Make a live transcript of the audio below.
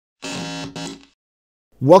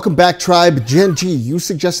Welcome back, Tribe. Gen G, you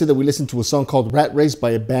suggested that we listen to a song called Rat Race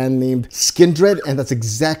by a band named Skindred, and that's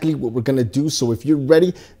exactly what we're gonna do. So if you're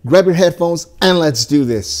ready, grab your headphones and let's do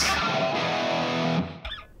this.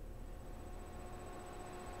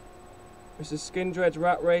 This is Skindred's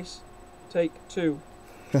Rat Race, take 2.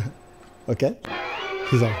 Okay,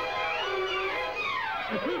 he's on.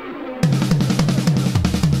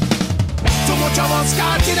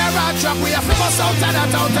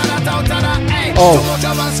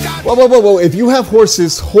 Oh, whoa. If you have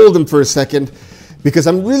horses, hold them for a second, because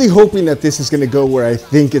I'm really hoping that this is going to go where I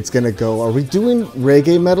think it's going to go. Are we doing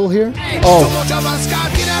reggae metal here? Oh.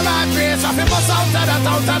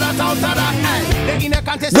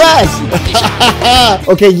 Yes!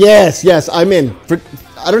 Okay, yes, I'm in.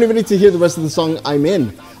 I don't even need to hear the rest of the song. I'm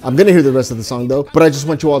in. I'm gonna hear the rest of the song though, but I just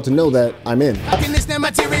want you all to know that I'm in. If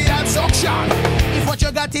what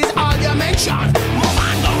you got is all you mention.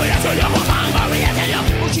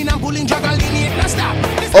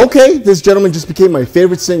 Okay, this gentleman just became my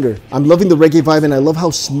favorite singer. I'm loving the reggae vibe, and I love how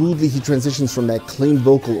smoothly he transitions from that clean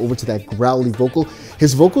vocal over to that growly vocal.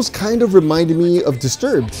 His vocals kind of reminded me of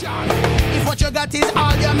Disturbed. If what you got is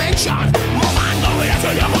all you mention.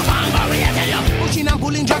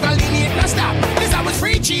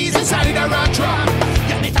 Free cheese inside the rat trap.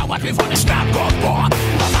 You need to watch me for the strap got bought.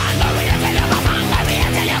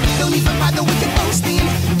 Don't even bother with the posting.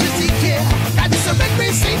 Just take care. That is a red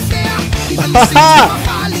race safe there. Even the saints are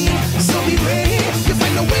falling. So be ready. You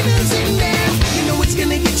find the winners in there. You know it's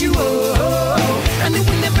gonna get you and it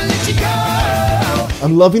will never let you go.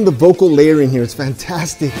 I'm loving the vocal layering here. It's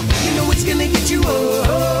fantastic. You know it's gonna get you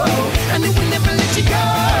and it will never let you go.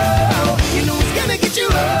 You know it's gonna get you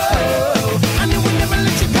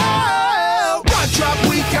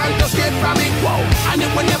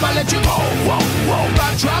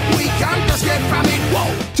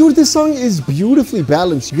Dude, this song is beautifully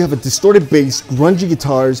balanced. You have a distorted bass, grungy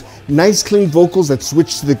guitars, nice clean vocals that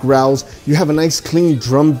switch to the growls. You have a nice clean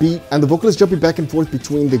drum beat, and the vocalist jumping back and forth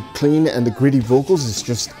between the clean and the gritty vocals is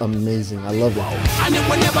just amazing. I love it. And it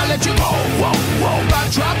will never let you go. Rod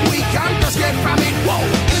drop, we can't escape from it.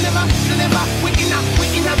 You'll never, we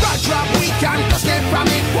in a rod drop, we can't escape from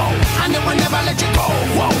it. And it will never let you go.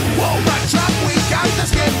 Rod drop, we can't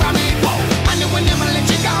escape from it. And it will never let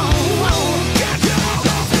you go.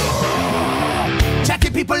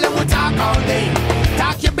 People that will talk all day.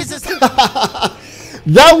 Talk your business.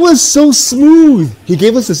 That was so smooth. He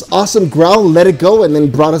gave us this awesome growl, let it go, and then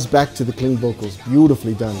brought us back to the clean vocals.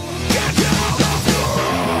 Beautifully done.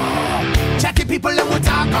 Chatty people that will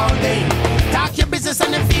talk all day. Talk your business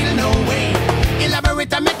and then feel no way.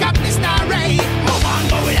 Elaborate and make up this story.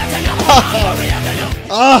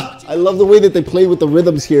 I love the way that they play with the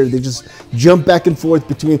rhythms here. They just jump back and forth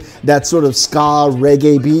between that sort of ska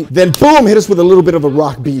reggae beat. Then boom, hit us with a little bit of a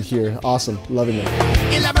rock beat here. Awesome, loving it.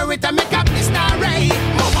 Elaborate and make up this story.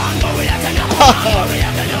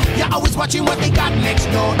 You're always watching what they got next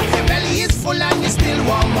door. If your belly is full and you still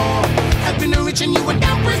want more, helping the rich and you would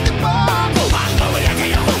down press the bar.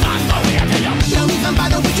 Don't even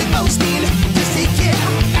bother with your boasting. Just take care.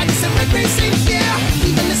 That is a red race in there.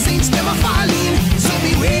 Even the saints never falling. So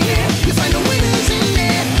be ready. You find the winners in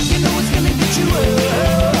there. You know it's gonna get you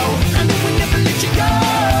and it will never let you go.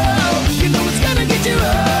 You know it's gonna get you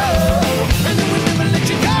and it will never let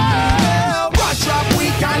you go. Rod drop, we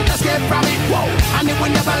can't escape from it. And it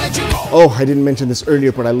will never let you go. Oh, I didn't mention this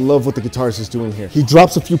earlier, but I love what the guitarist is doing here. He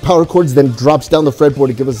drops a few power chords, then drops down the fretboard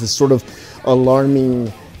to give us this sort of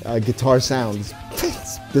alarming guitar sounds.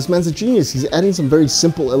 This man's a genius. He's adding some very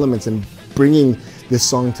simple elements and bringing this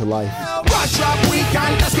song to life. Rod drop, we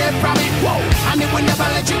can't escape from it. And it will never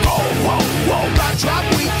let you go. Rod drop,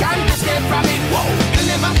 we can't escape from it. You'll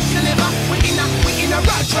never, we in a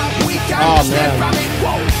rod drop, we can't escape from it.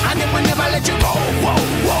 And it will never let you go.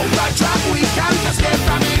 Rod drop, we can't escape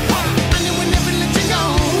from it. And it will never let you go.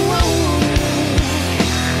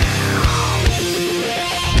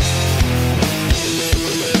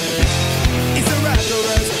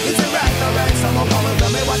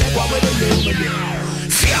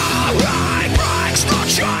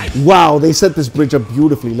 Wow, they set this bridge up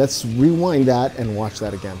beautifully. Let's rewind that and watch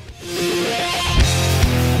that again.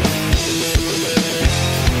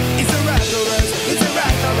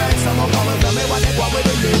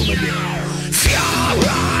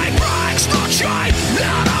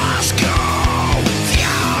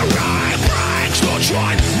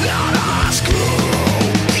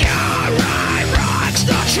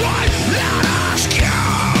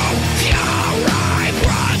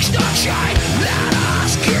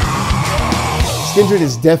 Skindred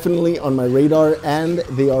is definitely on my radar, and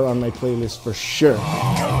they are on my playlist for sure.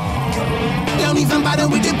 Don't even bother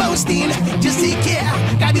with your boasting, just take care.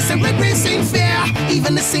 God is a red race ain't fair.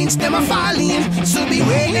 Even the saints them are falling. So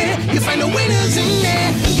beware, you find the winners in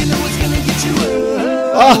there. You know it's gonna get you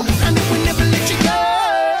up, and it will never let you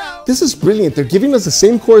go. This is brilliant. They're giving us the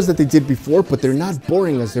same chords that they did before, but they're not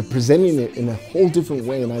boring us. They're presenting it in a whole different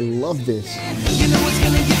way, and I love this. You know it's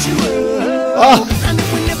gonna get you up, and it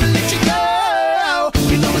will never let you go.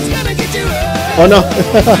 You know it's gonna get you up, Oh no.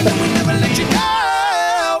 and it will never let you go.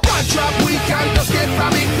 Rock drop, we can't escape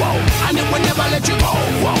from it, whoa, and it will never let you go,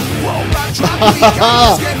 whoa, whoa. Rock drop, we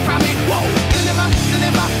can't escape from it, whoa. You never,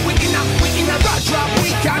 we in a rock drop,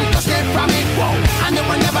 we can't escape from it, whoa, and it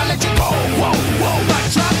will never let you go, whoa, whoa. Rock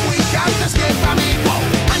drop, we can't escape from it, whoa,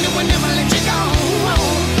 and it will never let you go, whoa.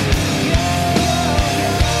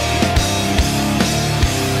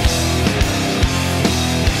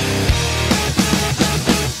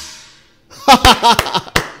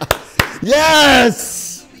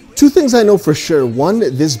 Yes! Two things I know for sure. One,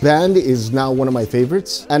 this band is now one of my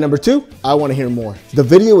favorites. And number two, I want to hear more. The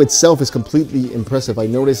video itself is completely impressive. I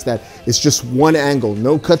noticed that it's just one angle.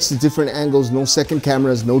 No cuts to different angles, no second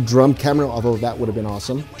cameras, no drum camera, although that would have been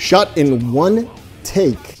awesome. Shot in one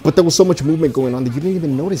take, but there was so much movement going on that you didn't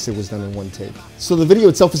even notice it was done in one take. So the video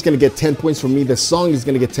itself is going to get 10 points from me, the song is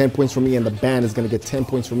going to get 10 points from me, and the band is going to get 10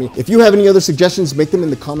 points from me. If you have any other suggestions, make them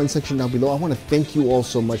in the comment section down below. I want to thank you all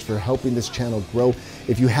so much for helping this channel grow.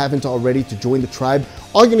 If you haven't already, to join the tribe,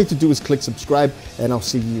 all you need to do is click subscribe, and I'll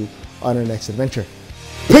see you on our next adventure.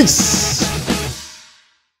 Peace!